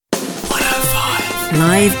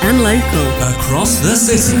Live and local. Across the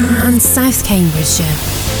city. And South Cambridgeshire.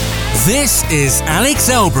 This is Alex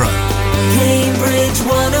Elbro. Cambridge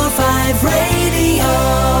 105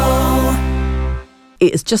 Radio.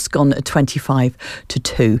 It has just gone at 25 to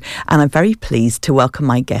 2, and I'm very pleased to welcome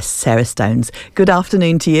my guest, Sarah Stones. Good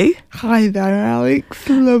afternoon to you. Hi there, Alex.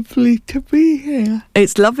 Lovely to be here.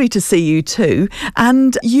 It's lovely to see you too.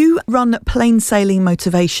 And you run Plain Sailing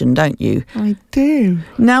Motivation, don't you? I do.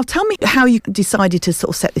 Now, tell me how you decided to sort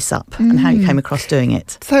of set this up and how you came across doing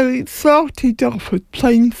it. So it started off with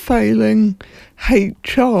Plain Sailing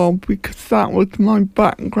HR because that was my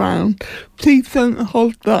background. Please don't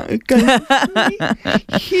hold that against me.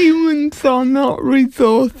 Humans are not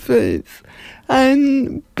resources.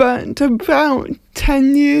 But about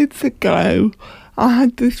 10 years ago, I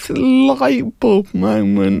had this light bulb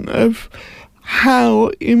moment of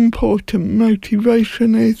how important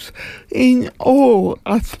motivation is in all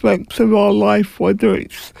aspects of our life, whether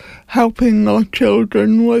it's helping our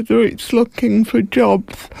children, whether it's looking for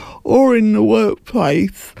jobs or in the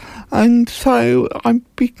workplace. And so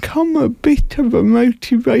I've become a bit of a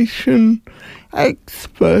motivation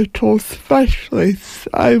expert or specialist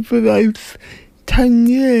over those 10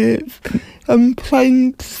 years. And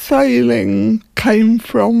plain sailing came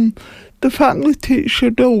from the fact that it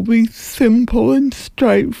should all be simple and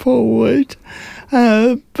straightforward,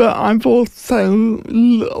 but I've also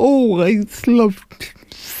always loved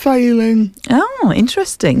sailing. Oh,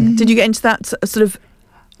 interesting. Did you get into that sort of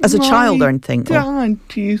as a child or anything? My dad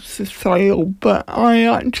used to sail, but I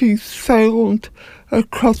actually sailed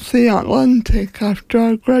across the Atlantic after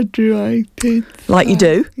I graduated. Like you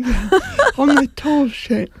do? Yeah, on a tall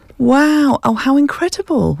ship. Wow. Oh, how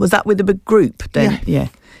incredible. Was that with a big group then? Yeah.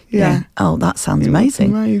 Oh, that sounds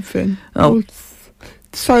amazing. Amazing. Oh. I was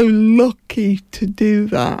so lucky to do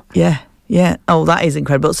that. Yeah. Oh, that is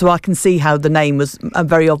incredible. So I can see how the name was a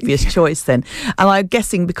very obvious choice then. And I'm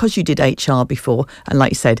guessing because you did HR before, and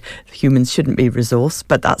like you said, humans shouldn't be resource,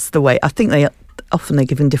 but that's the way. I think they're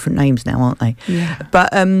given different names now, aren't they? Yeah.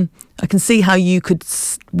 But I can see how you could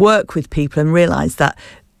work with people and realise that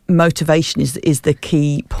motivation is the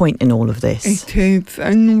key point in all of this. It is,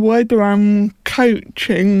 and whether I'm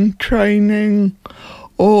coaching, training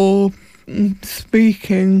or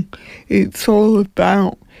speaking, it's all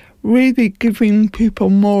about really giving people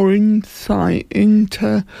more insight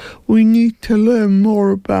into we need to learn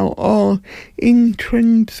more about our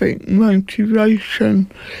intrinsic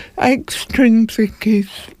motivation. Extrinsic is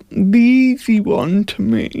the easy one to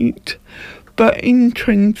meet, but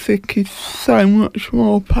intrinsic is so much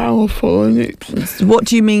more powerful, and it's... What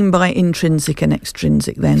do you mean by intrinsic and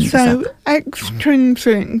extrinsic then? So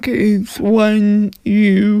extrinsic is when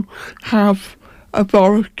you have a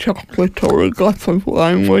bar of chocolate or a glass of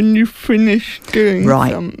wine when you finish doing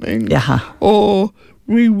something, or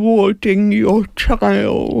rewarding your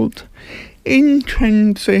child.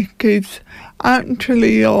 Intrinsic is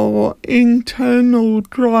actually our internal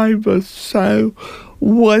drivers, so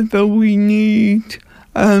whether we need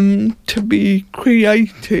to be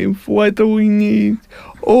creative, whether we need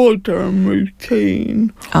order and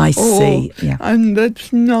routine. I see, yeah. And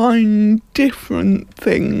there's 9 different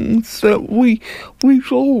things that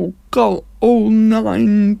we've all got, all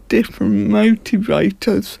 9 different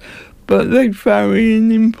motivators, but they vary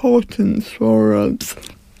in importance for us.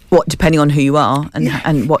 What, depending on who you are and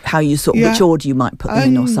how you which order you might put them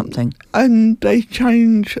in or something. And they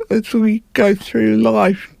change as we go through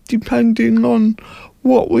life, depending on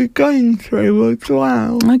what we're going through as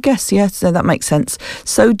well. I guess, yes, so that makes sense.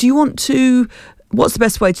 So do you want to, what's the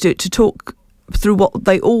best way to do it, to talk through what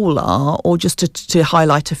they all are, or just to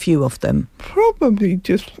highlight a few of them? Probably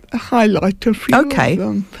just highlight a few of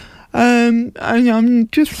them. And I'm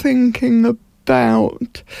just thinking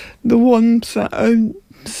about the ones that are...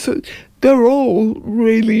 So they're all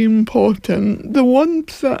really important. The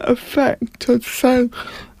ones that affect us. So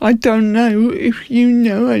I don't know if you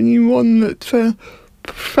know anyone that's a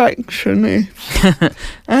perfectionist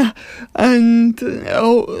and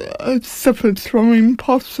suffers from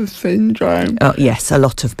imposter syndrome. Oh yes, a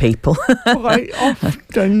lot of people. Quite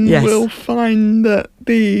often we'll find that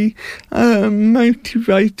the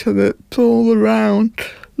motivator that's all around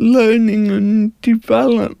learning and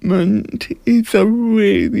development is a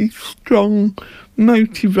really strong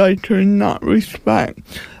motivator in that respect.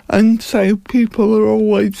 And so people are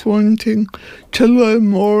always wanting to learn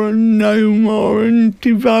more and know more and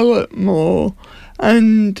develop more.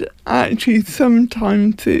 And actually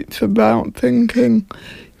sometimes it's about thinking,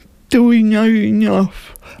 do we know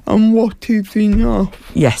enough? And what is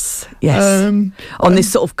enough? Yes. On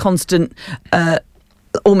this sort of constant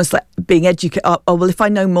almost like being educated. Oh, well, if I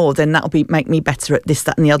know more, then that'll make me better at this,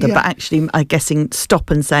 that, and the other. Yeah. But actually, I'm guessing stop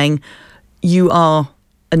and saying you are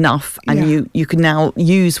enough, and you can now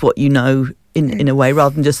use what you know in a way,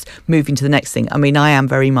 rather than just moving to the next thing. I mean, I am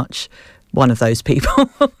very much one of those people,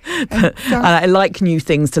 and I like new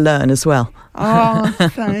things to learn as well.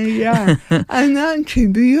 So yeah. And actually,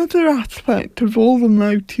 the other aspect of all the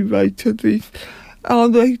motivators is, are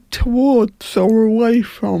they towards or away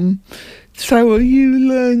from? So are you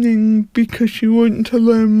learning because you want to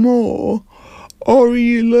learn more, or are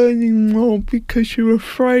you learning more because you're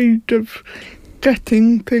afraid of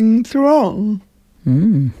getting things wrong?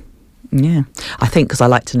 Yeah, I think because I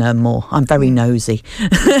like to learn more. I'm very nosy.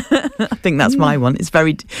 I think that's my one. It's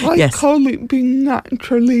very, I call it being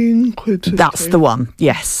naturally inquisitive. That's the one,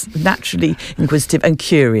 yes. Naturally inquisitive and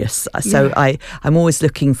curious. So I'm always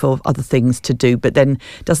looking for other things to do, but then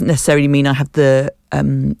doesn't necessarily mean I have the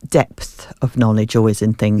depth of knowledge always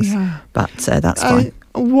in things. Yeah. But that's fine.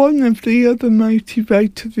 One of the other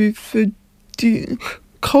motivators is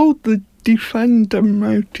called the Defender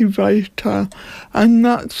motivator, and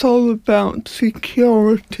that's all about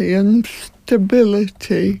security and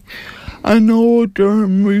stability and order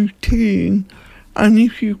and routine. And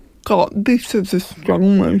if you've got this as a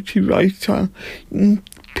strong motivator,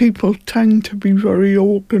 people tend to be very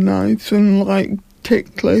organised and like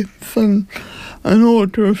tick lists and an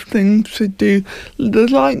order of things to do. They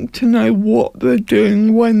like to know what they're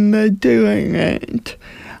doing when they're doing it.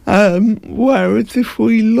 Whereas if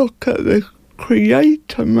we look at the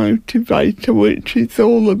creator motivator, which is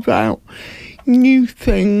all about new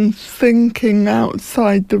things, thinking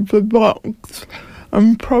outside of the box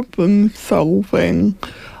and problem solving,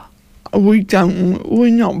 we're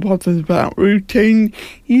not bothered about routine.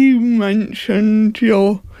 You mentioned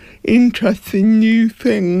your interest in new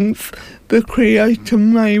things. The creator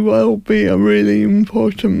may well be a really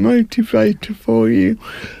important motivator for you.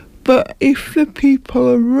 But if the people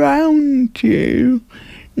around you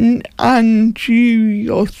and you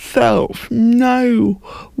yourself know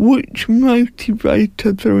which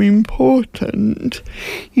motivators are important,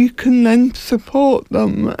 you can then support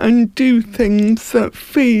them and do things that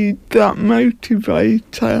feed that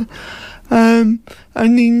motivator. And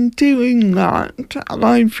in doing that,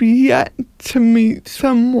 I've yet to meet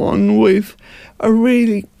someone with a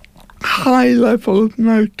really high level of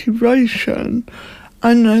motivation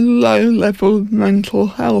and a low level of mental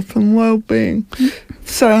health and well-being.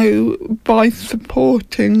 So by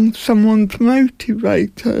supporting someone's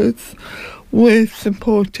motivators, we're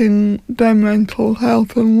supporting their mental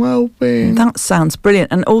health and well-being. That sounds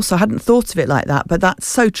brilliant. And also, I hadn't thought of it like that, but that's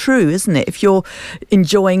so true, isn't it? If you're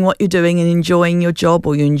enjoying what you're doing and enjoying your job,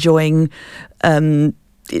 or you're enjoying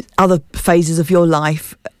other phases of your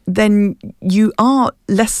life, then you are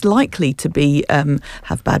less likely to be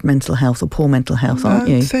have bad mental health or poor mental health, aren't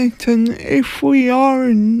you? That's it. And if we are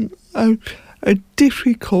in a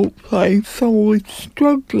difficult place or we're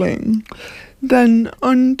struggling, then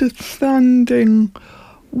understanding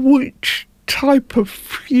which type of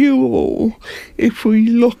fuel, if we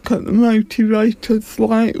look at the motivators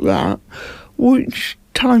like that, which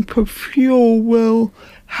type of fuel will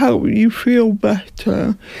help you feel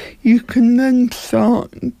better, you can then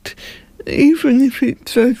start, even if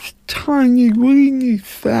it's as tiny, weeny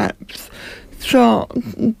steps, start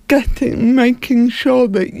making sure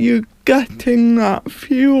that you're getting that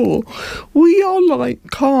fuel. We are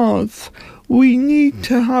like cars. We need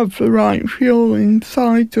to have the right fuel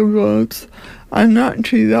inside of us, and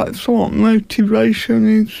actually that's what motivation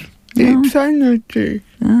is. It's energy.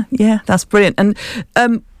 Yeah, that's brilliant. And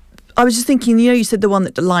I was just thinking, you said the one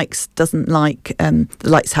that doesn't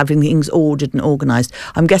like having things ordered and organised.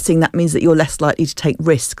 I'm guessing that means that you're less likely to take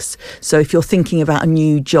risks. So if you're thinking about a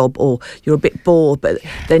new job or you're a bit bored, but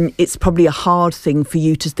then it's probably a hard thing for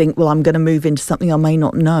you to think, well, I'm going to move into something I may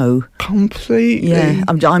not know. Completely. Yeah,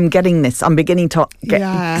 I'm getting this. I'm beginning to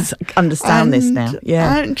understand this now. Yeah.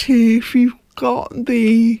 Actually, if you've got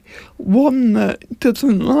the one that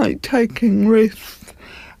doesn't like taking risks,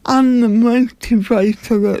 and the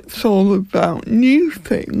motivator that's all about new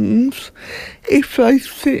things, if they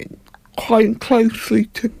sit quite closely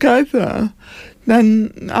together,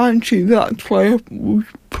 then actually that's where we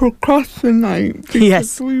procrastinate,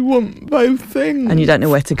 because we want both things. And you don't know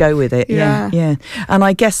where to go with it. Yeah. And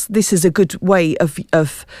I guess this is a good way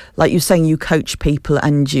of like you're saying, you coach people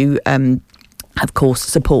and you of course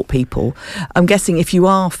support people. I'm guessing if you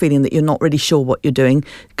are feeling that you're not really sure what you're doing,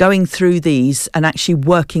 going through these and actually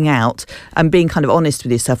working out and being kind of honest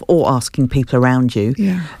with yourself, or asking people around you,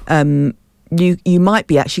 you might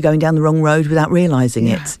be actually going down the wrong road without realising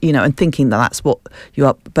it, and thinking that that's what you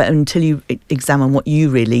are. But until you examine what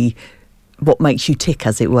makes you tick,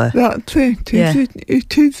 as it were. That's it.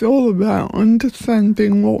 It is all about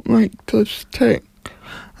understanding what makes us tick.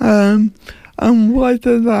 And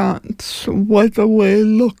whether we're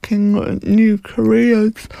looking at new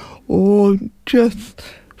careers or just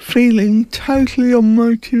feeling totally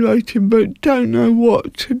unmotivated but don't know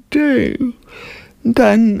what to do,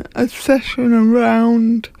 then a session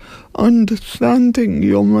around understanding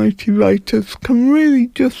your motivators can really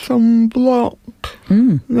just unblock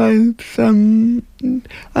those and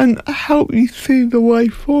help you see the way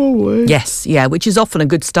forward. Yes, which is often a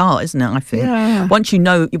good start, isn't it? I think once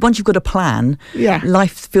you've got a plan,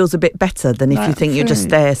 life feels a bit better than if you think you're just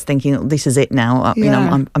there thinking, oh, this is it now.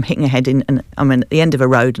 I'm hitting ahead and I'm at the end of a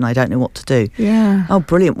road and I don't know what to do. Yeah. Oh,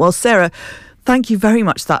 brilliant. Well, Sarah, thank you very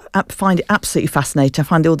much. I find it absolutely fascinating. I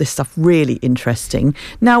find all this stuff really interesting.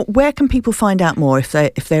 Now, where can people find out more if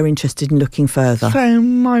they're interested in looking further? So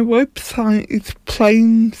my website is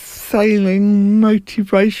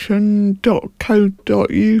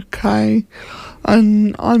plainsailingmotivation.co.uk,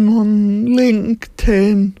 and I'm on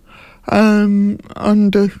LinkedIn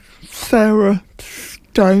under Sarah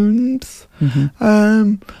Stones.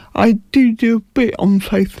 I do a bit on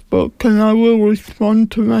Facebook, and I will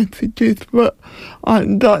respond to messages, but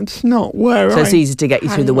that's not where So it's easy to get you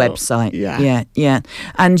through the website. Yeah.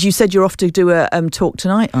 And you said you're off to do a talk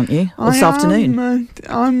tonight, aren't you? Or this afternoon?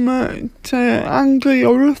 I'm at Anglia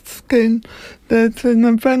Ruskin. There's an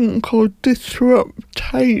event called Disrupt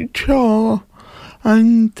HR,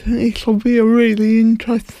 and it'll be a really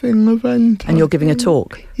interesting event. And you're giving a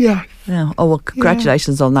talk? Yes. Yeah. Oh, well,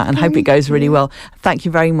 congratulations on that, and hope it goes really well. Thank you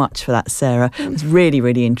very much for that, Sarah. It's really,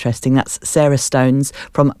 really interesting. That's Sarah Stones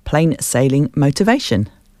from Plain Sailing Motivation.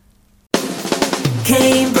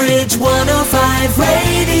 Cambridge 105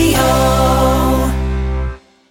 Radio.